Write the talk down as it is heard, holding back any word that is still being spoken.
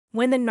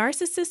When the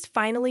narcissist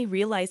finally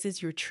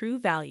realizes your true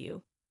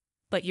value,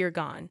 but you're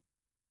gone.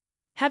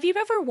 Have you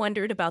ever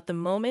wondered about the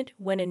moment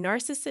when a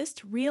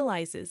narcissist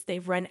realizes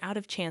they've run out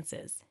of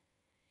chances?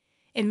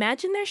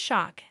 Imagine their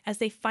shock as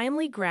they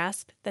finally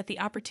grasp that the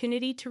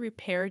opportunity to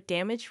repair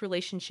damaged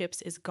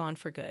relationships is gone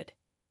for good.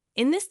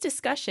 In this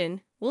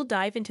discussion, we'll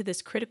dive into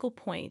this critical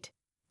point,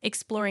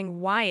 exploring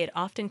why it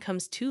often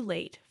comes too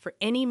late for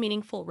any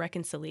meaningful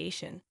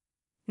reconciliation.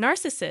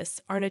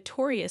 Narcissists are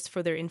notorious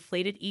for their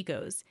inflated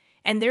egos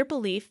and their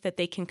belief that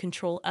they can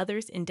control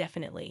others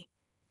indefinitely.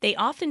 They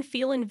often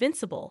feel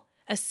invincible,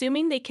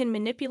 assuming they can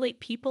manipulate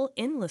people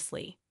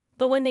endlessly.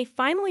 But when they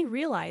finally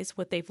realize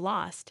what they've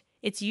lost,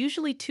 it's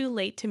usually too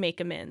late to make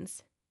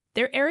amends.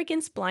 Their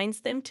arrogance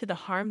blinds them to the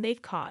harm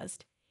they've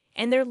caused,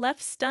 and they're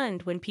left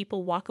stunned when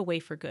people walk away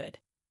for good.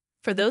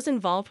 For those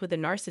involved with a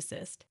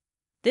narcissist,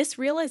 this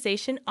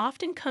realization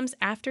often comes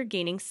after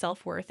gaining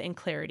self-worth and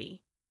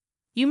clarity.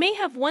 You may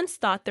have once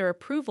thought their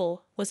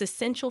approval was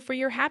essential for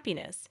your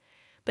happiness,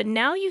 but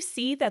now you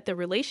see that the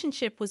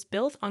relationship was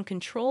built on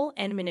control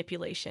and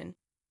manipulation.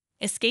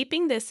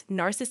 Escaping this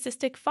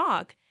narcissistic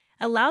fog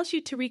allows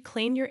you to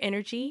reclaim your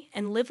energy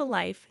and live a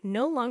life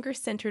no longer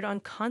centered on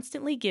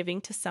constantly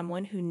giving to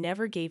someone who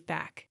never gave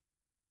back.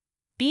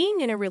 Being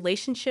in a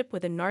relationship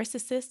with a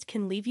narcissist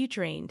can leave you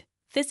drained,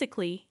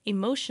 physically,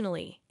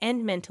 emotionally,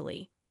 and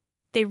mentally.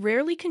 They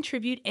rarely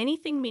contribute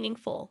anything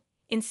meaningful,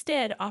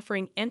 instead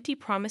offering empty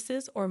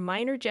promises or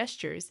minor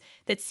gestures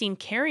that seem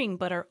caring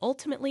but are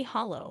ultimately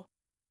hollow.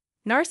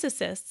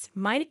 Narcissists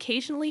might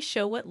occasionally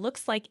show what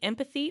looks like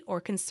empathy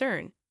or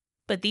concern,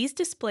 but these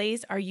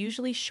displays are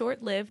usually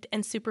short-lived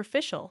and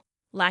superficial,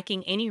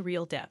 lacking any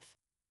real depth.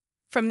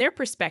 From their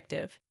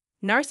perspective,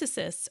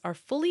 narcissists are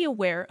fully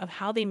aware of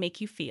how they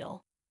make you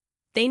feel.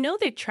 They know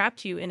they've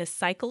trapped you in a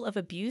cycle of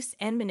abuse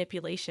and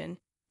manipulation,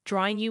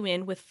 drawing you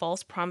in with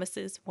false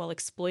promises while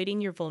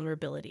exploiting your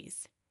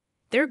vulnerabilities.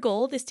 Their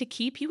goal is to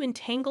keep you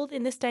entangled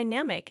in this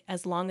dynamic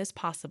as long as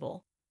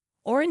possible,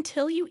 or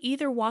until you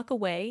either walk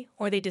away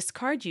or they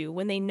discard you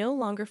when they no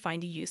longer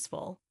find you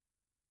useful.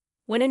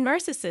 When a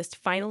narcissist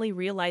finally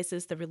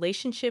realizes the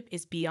relationship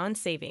is beyond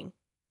saving,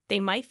 they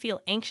might feel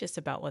anxious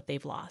about what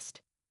they've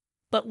lost.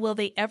 But will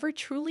they ever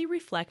truly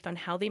reflect on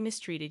how they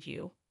mistreated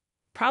you?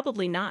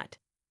 Probably not.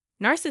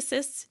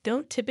 Narcissists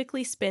don't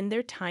typically spend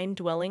their time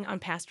dwelling on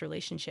past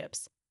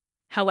relationships.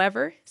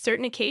 However,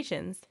 certain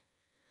occasions,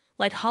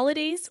 like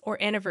holidays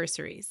or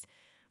anniversaries,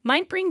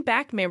 might bring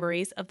back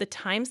memories of the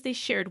times they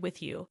shared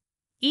with you,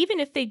 even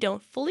if they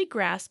don't fully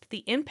grasp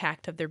the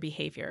impact of their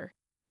behavior.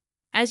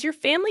 As your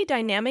family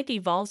dynamic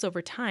evolves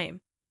over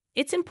time,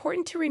 it's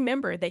important to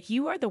remember that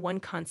you are the one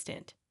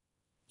constant.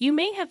 You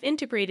may have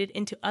integrated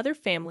into other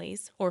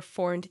families or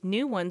formed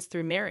new ones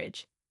through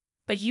marriage,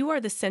 but you are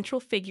the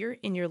central figure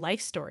in your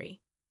life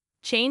story.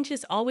 Change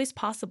is always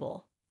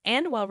possible,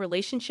 and while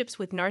relationships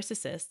with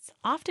narcissists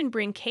often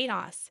bring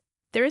chaos,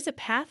 there is a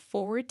path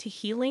forward to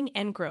healing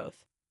and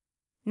growth.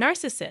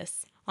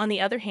 Narcissists, on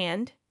the other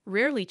hand,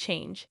 rarely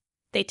change.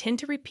 They tend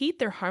to repeat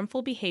their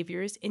harmful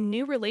behaviors in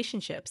new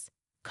relationships,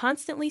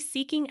 constantly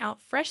seeking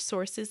out fresh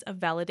sources of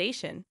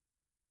validation.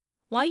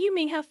 While you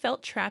may have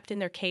felt trapped in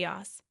their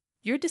chaos,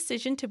 your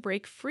decision to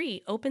break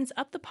free opens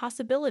up the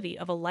possibility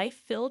of a life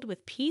filled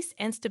with peace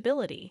and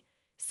stability,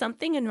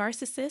 something a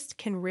narcissist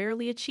can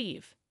rarely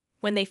achieve.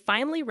 When they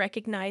finally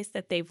recognize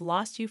that they've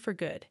lost you for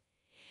good,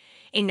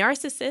 a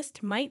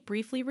narcissist might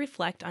briefly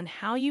reflect on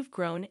how you've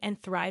grown and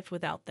thrived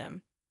without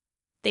them.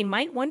 They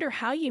might wonder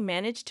how you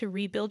managed to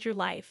rebuild your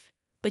life,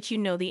 but you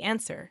know the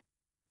answer.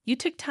 You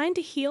took time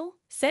to heal,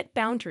 set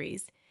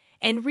boundaries,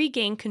 and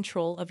regain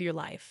control of your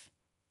life.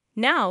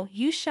 Now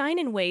you shine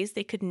in ways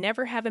they could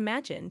never have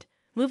imagined,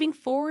 moving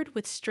forward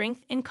with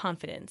strength and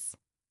confidence.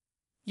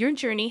 Your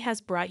journey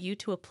has brought you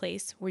to a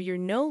place where you're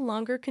no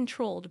longer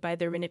controlled by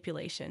their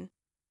manipulation.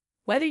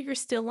 Whether you're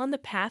still on the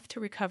path to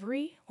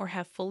recovery or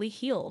have fully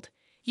healed,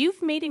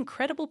 you've made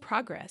incredible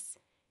progress.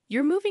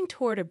 You're moving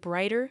toward a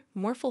brighter,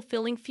 more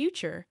fulfilling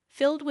future,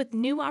 filled with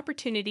new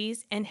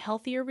opportunities and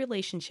healthier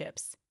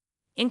relationships.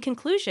 In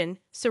conclusion,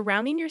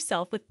 surrounding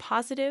yourself with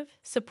positive,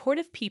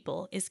 supportive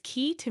people is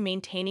key to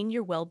maintaining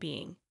your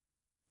well-being.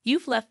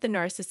 You've left the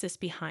narcissist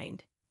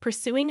behind,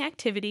 pursuing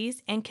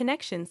activities and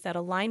connections that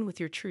align with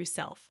your true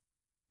self.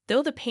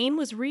 Though the pain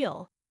was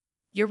real,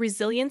 your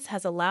resilience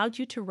has allowed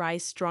you to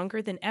rise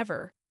stronger than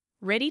ever,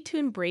 ready to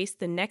embrace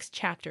the next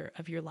chapter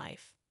of your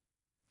life.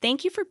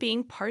 Thank you for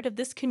being part of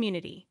this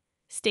community.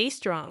 Stay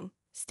strong,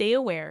 stay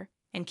aware,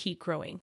 and keep growing.